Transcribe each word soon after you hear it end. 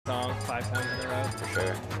5 times in a row. For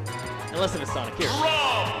sure. Unless if it's Sonic Heroes.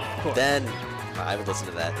 Of course. Then I would listen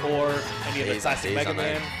to that. Or any of the Days classic Mega on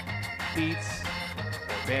that. Man beats,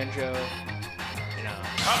 or Banjo, you know.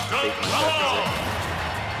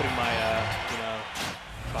 Putting my, you know,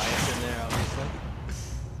 bias in there, obviously.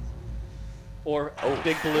 Or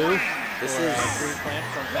Big Blue. This or, is Green Plant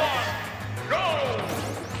from Falcon.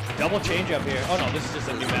 Double change up here. Oh no, this is just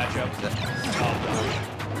a new matchup.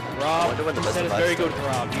 Rob, that is very good for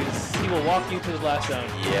Rob. He will walk you to the blast zone.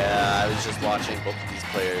 Yeah, I was just watching both of these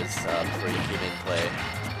players before you came in play.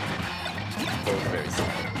 Both very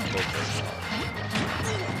solid. Both very solid.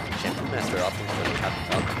 ShampooMaster opting for the Captain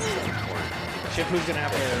Falcon instead of Corrin. Shampoo's gonna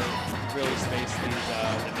have to really space these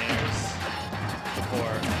the nairs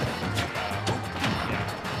before yeah.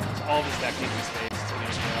 So all of his deck needs to be spaced to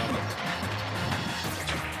get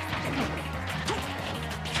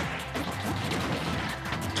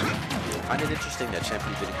I find it interesting that Shampoo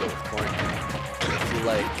didn't go with Corrin. I feel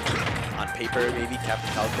like on paper maybe Captain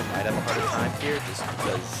Falcon might have a harder time here just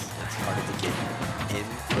because it's harder to get in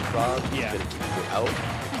with Rob. Yeah. He's gonna keep you out.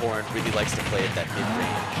 Corrin really likes to play at that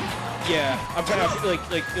mid-range. Yeah, I'm kind of like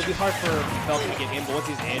it'll be hard for Falcon to get in, but once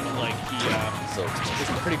he's in, like he's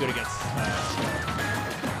pretty good against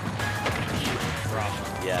Rob.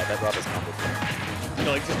 Yeah, that Rob is combo player. You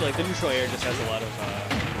know, like the neutral air just has a lot of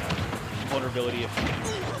vulnerability if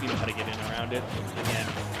you know how to get in around it. Again,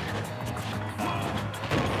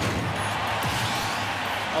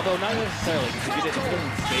 although not necessarily, because if you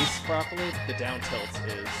didn't space properly, the down tilt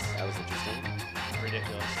is That was interesting.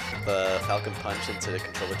 ridiculous. The Falcon punch into the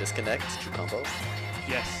controller disconnect, true combo.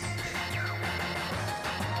 Yes.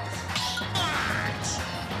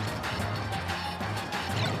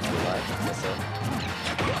 Alive, that's it.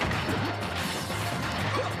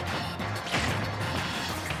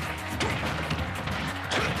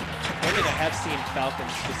 One thing I have seen Falcon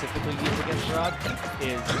specifically use against Rob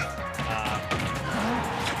is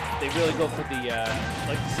they really go for the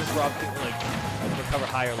like this is Rob can like recover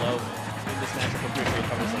high or low. In this matchup, I'm pretty sure he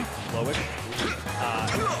covers like lowish,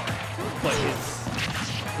 but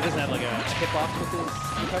he doesn't have like a hitbox with his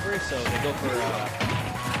recovery, so they go for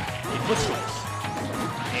footstools,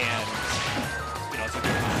 and you know it's like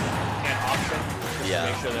an option just to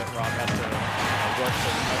make sure that Rob has to work to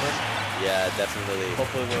recover. Yeah, definitely.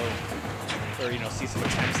 Hopefully we'll, or you know, see some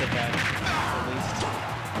attempts at that at least.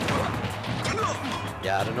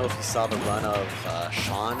 Yeah, I don't know if you saw the run of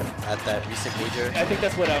Sean at that recent major. I think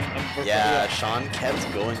that's what I'm yeah, Sean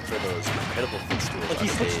kept going for those incredible footstools. Like he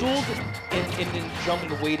footstooled and jumped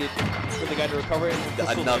and waited for the guy to recover and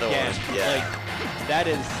another again. one. Yeah. Like that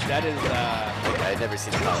is like, I'd never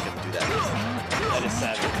seen a Falcon do that. That is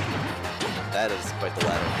savage. That is quite the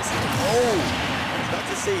ladder. This is, I was about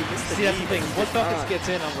to say, you missed the See, that's the thing. Once Falcon gets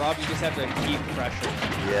in on Rob, you just have to keep pressure.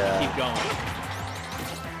 Yeah. Keep going.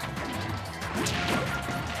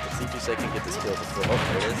 Let's see if Doucette can get this kill before. Oh,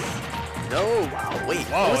 there it is. No, wow, wait.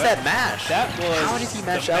 Whoa, what was that mash? That was How did he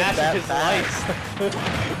mash out that fast?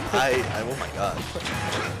 Life. Oh my god.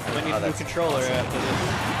 I need a new controller after this.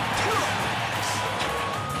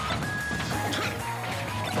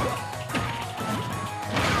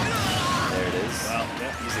 There it is. Wow,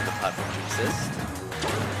 yeah. Using the platform to assist.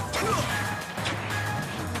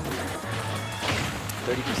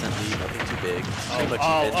 30% lead, nothing too big. Too much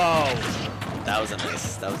even. That was a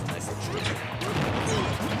nice little shoot.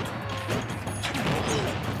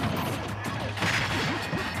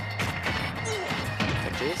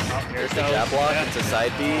 Here's the jab block into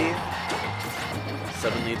side B.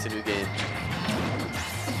 Suddenly it's a new game.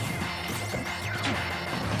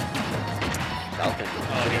 Falcon.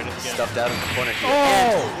 Stuffed out in the corner here.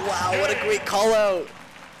 Oh! Wow, what a great call out.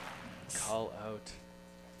 Call out.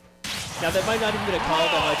 Now that might not even be a call,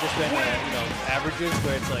 that might just been you know, averages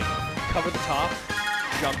where it's like cover the top,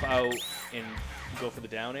 jump out, and go for the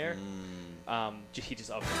down air. He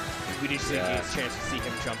just up. We need to see a chance to see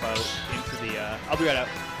him jump out into the. I'll be right out.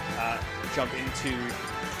 Jump into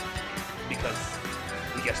because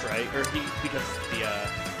he guessed right, or because the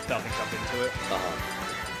Falcon jumped into it.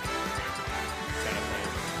 Kind of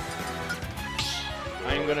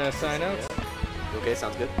lame. I'm gonna sign out. Okay,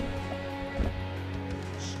 sounds good.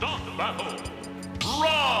 Start the battle.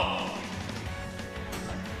 Rob.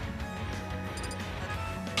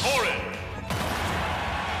 Corrin.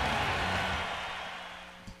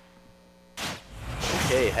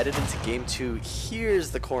 Okay, headed into game 2. Here's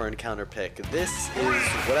the Corrin counter pick. This is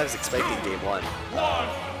what I was expecting game 1.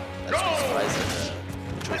 That's no surprise that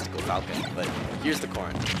the choice to go Falcon, but here's the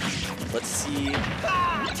Corrin. Let's see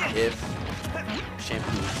if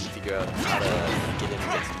Shampoo can figure out how to get in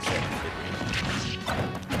against Doucette mid-range.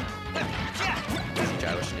 Some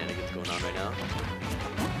gyro shenanigans going going on right now.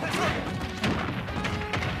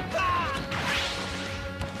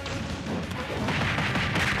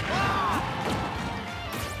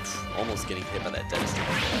 Almost getting hit by that devastator.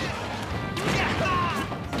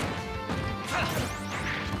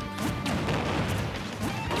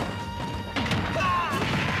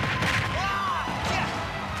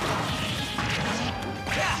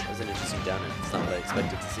 Down and it's not what I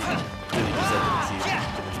expected to see. Really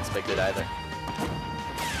Doucette didn't expect it either.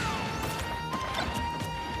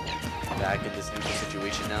 Back in this neutral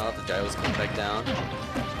situation now, the gyro's coming back down.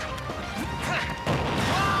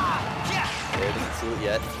 There, doesn't seal it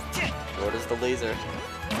yet. Nor does the laser.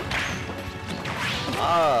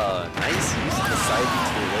 Ah, nice use of the side beat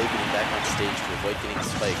to the leg getting back on stage to avoid getting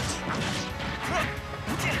spiked.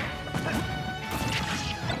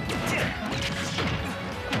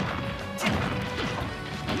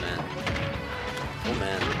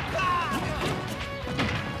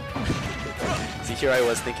 Here I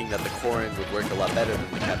was thinking that the Corrin would work a lot better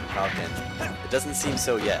than the Captain Falcon. It doesn't seem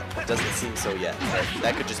so yet. It doesn't seem so yet. But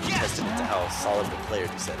that could just be testament to how solid the player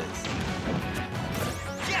Doucette is.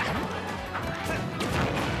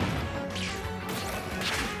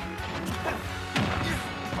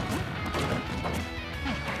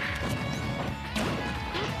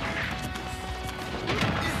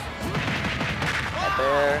 Not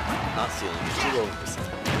there. Not sealing. Too low percent.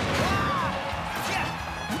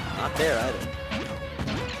 Not there either.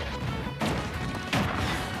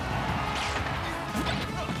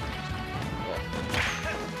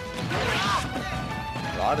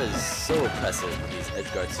 Rod is so oppressive in these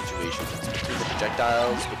edgeguard situations. Between the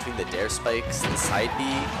projectiles, between the dare spikes, the side B,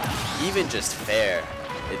 even just fair.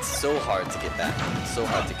 It's so hard to get back. It's so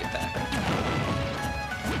hard to get back.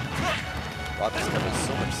 Rod just covers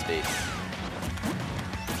so much space.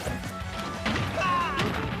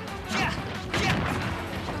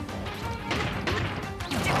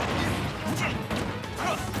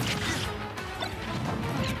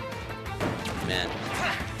 Man.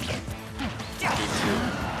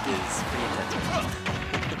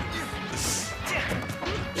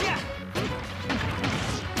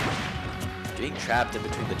 Getting trapped in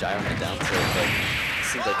between the gyro and the down tilt, but it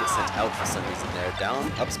seems like it's sent out for some reason there.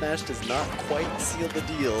 Down up smash does not quite seal the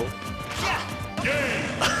deal.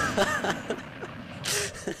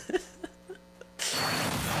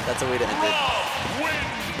 That's a way to end it.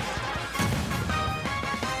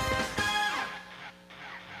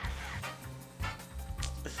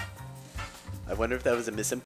 I wonder if that was a